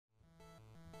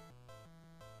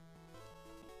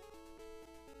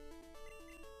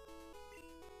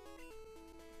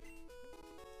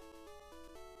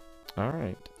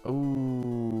Alright.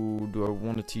 Oh, do I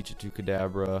want to teach it to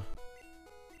Kadabra?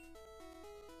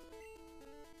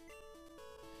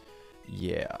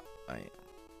 Yeah, I am.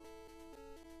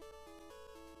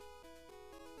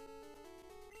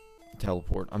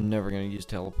 Teleport. I'm never going to use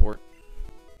teleport.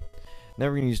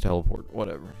 Never going to use teleport.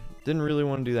 Whatever. Didn't really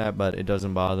want to do that, but it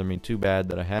doesn't bother me too bad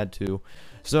that I had to.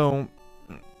 So,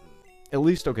 at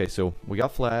least, okay, so we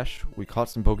got Flash. We caught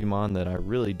some Pokemon that I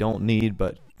really don't need,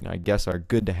 but I guess are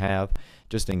good to have,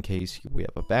 just in case we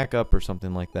have a backup or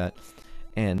something like that.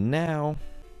 And now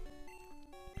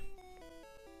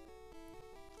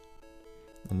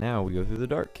we go through the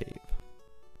Dark Cave.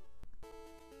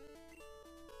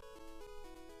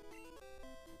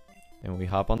 And we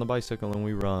hop on the bicycle and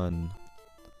we run.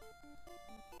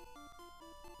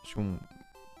 Shoom.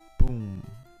 Boom.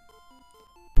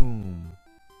 Boom.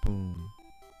 Boom.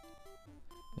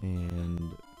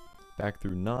 And back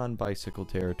through non-bicycle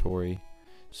territory.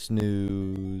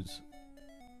 Snooze.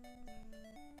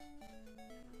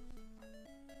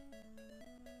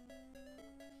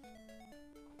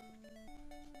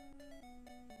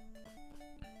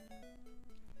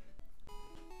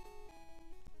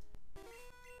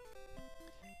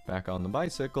 Back on the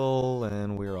bicycle,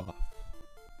 and we're off.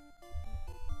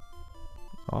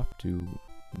 Off to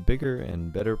bigger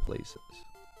and better places.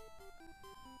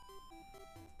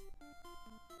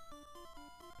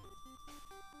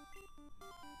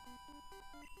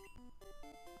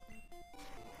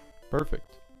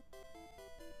 Perfect.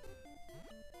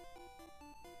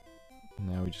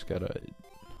 Now we just gotta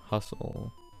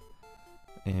hustle,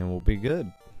 and we'll be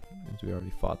good. As we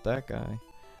already fought that guy.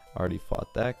 Already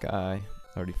fought that guy.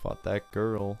 Already fought that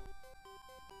girl.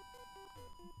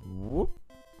 Whoop.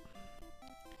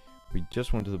 We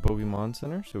just went to the Pokemon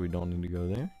Center, so we don't need to go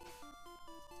there.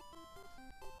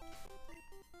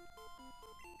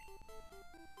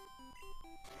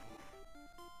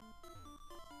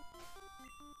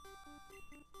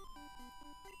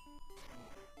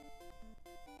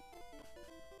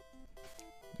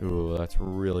 Ooh, that's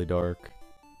really dark.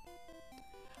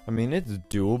 I mean, it's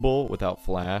doable without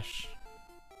Flash.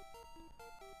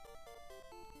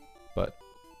 But,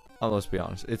 let's be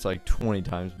honest, it's like 20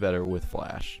 times better with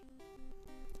Flash.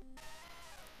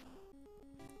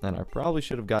 And I probably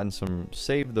should have gotten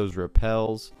saved those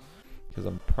repels, because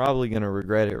I'm probably going to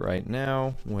regret it right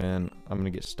now when I'm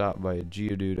going to get stopped by a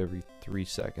Geodude every 3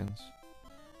 seconds.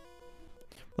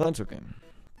 But that's okay.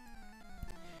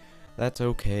 That's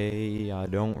okay, I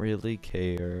don't really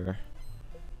care.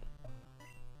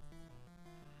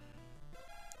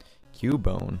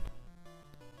 Cubone.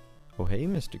 Oh hey,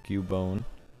 Mr. Cubone.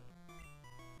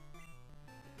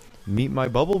 Meet my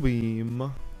Bubble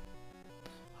Beam.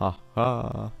 Ha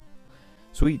ha.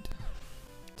 Sweet.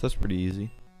 That's pretty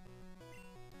easy.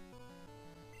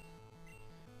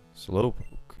 Slowpoke.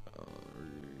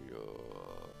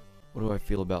 What do I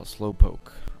feel about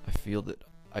Slowpoke? I feel that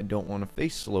I don't want to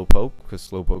face Slowpoke because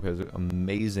Slowpoke has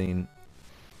amazing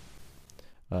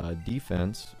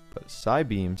defense, but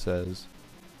Psybeam says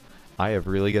I have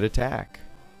really good attack.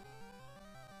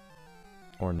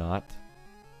 Or not.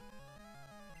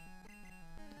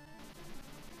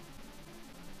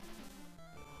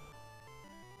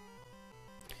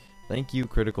 Thank you,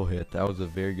 critical hit. That was a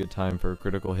very good time for a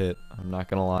critical hit. I'm not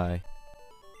gonna lie.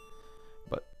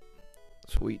 But,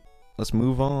 sweet. Let's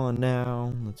move on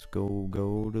now. Let's go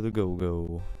to the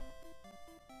go-go.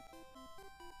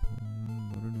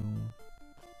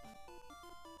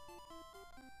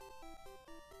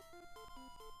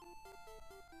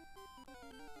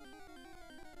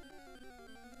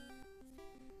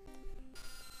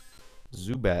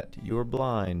 Zubat, you are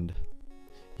blind.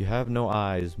 You have no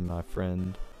eyes, my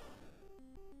friend.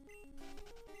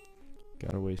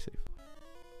 Got away safely.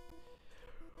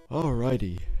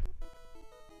 Alrighty.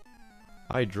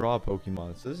 I draw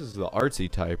Pokemon. So this is the artsy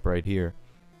type right here.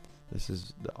 This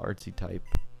is the artsy type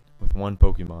with one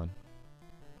Pokemon.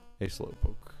 A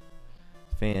Slowpoke.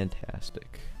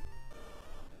 Fantastic.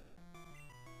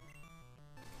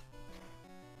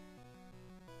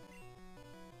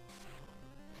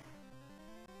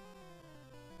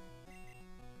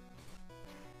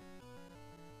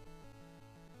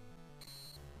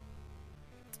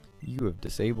 You have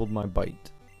disabled my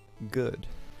bite. Good.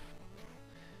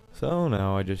 So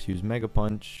now I just use Mega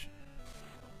Punch.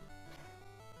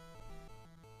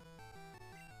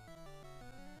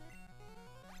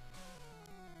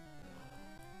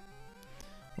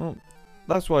 Well,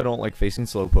 that's why I don't like facing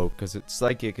Slowpoke, because it's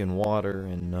psychic and water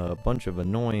and a bunch of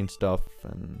annoying stuff.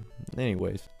 And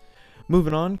anyways,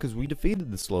 moving on, because we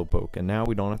defeated the Slowpoke and now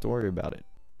we don't have to worry about it.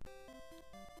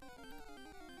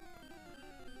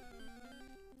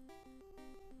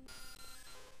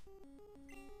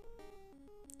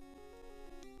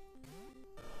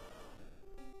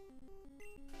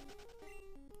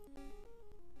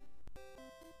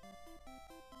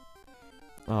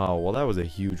 Oh, well, that was a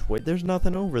huge wait. There's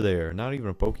nothing over there. Not even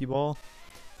a Pokeball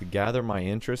to gather my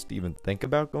interest to even think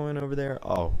about going over there.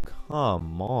 Oh,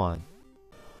 come on.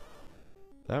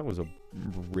 That was a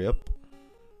rip.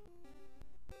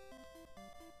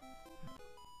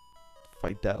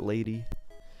 Fight that lady.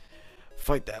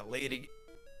 Fight that lady.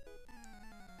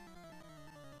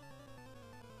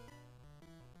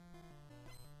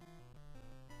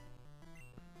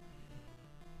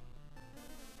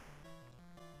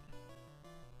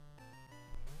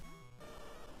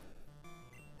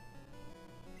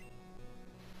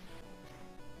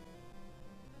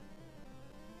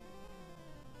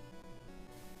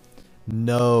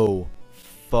 No.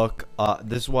 Fuck.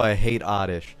 This is why I hate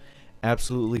Oddish.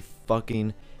 Absolutely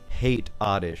fucking hate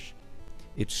Oddish.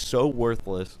 It's so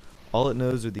worthless. All it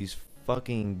knows are these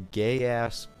fucking gay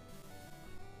ass.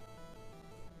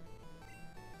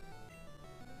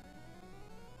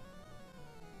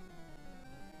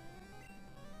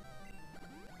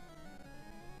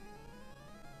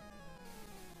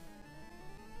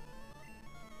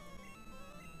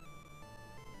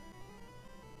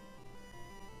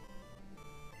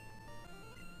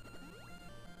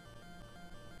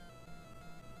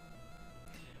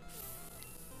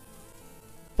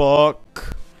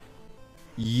 Fuck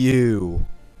you.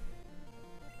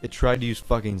 It tried to use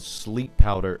fucking sleep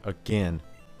powder again.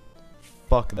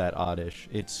 Fuck that Oddish.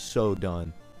 It's so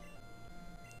done.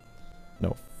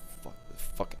 No, fuck this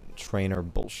fucking trainer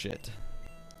bullshit.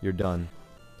 You're done.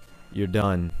 You're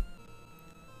done.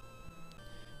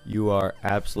 You are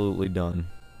absolutely done.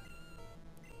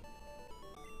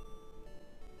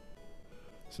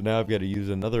 So now I've got to use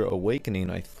another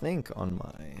awakening, I think, on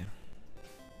my...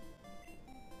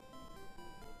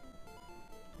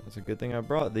 It's a good thing I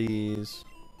brought these,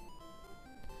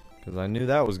 because I knew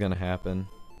that was going to happen.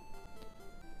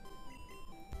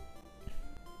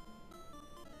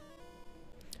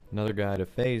 Another guy to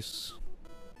face.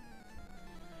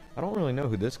 I don't really know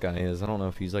who this guy is. I don't know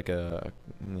if he's like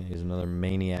he's another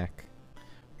maniac.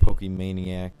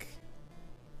 Pokemaniac.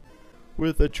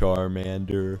 With a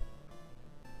Charmander.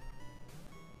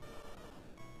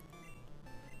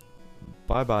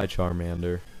 Bye-bye,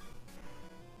 Charmander.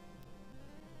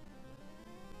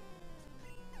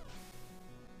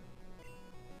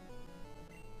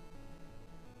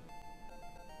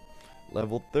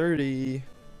 Level 30.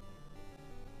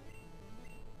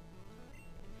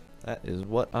 That is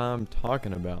what I'm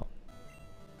talking about.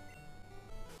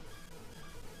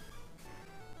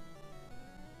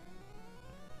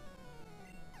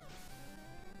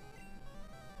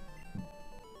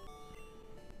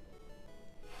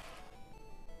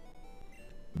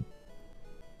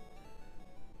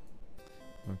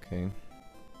 Okay.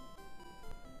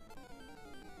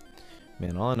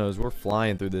 Man, all I know is we're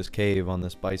flying through this cave on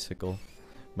this bicycle.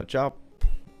 Machop,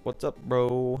 what's up,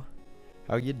 bro?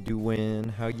 How you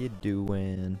doing? How you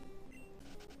doing?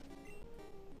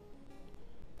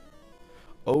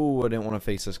 Oh, I didn't want to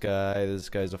face this guy. This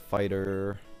guy's a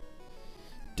fighter.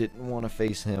 Didn't want to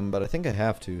face him, but I think I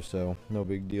have to, so no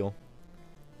big deal.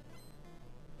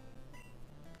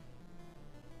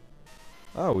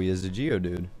 Oh, he is a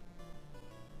Geodude.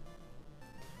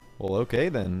 Well, okay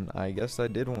then. I guess I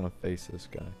did want to face this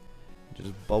guy.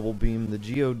 Just bubble beam the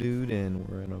Geodude and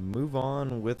we're gonna move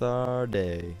on with our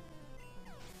day.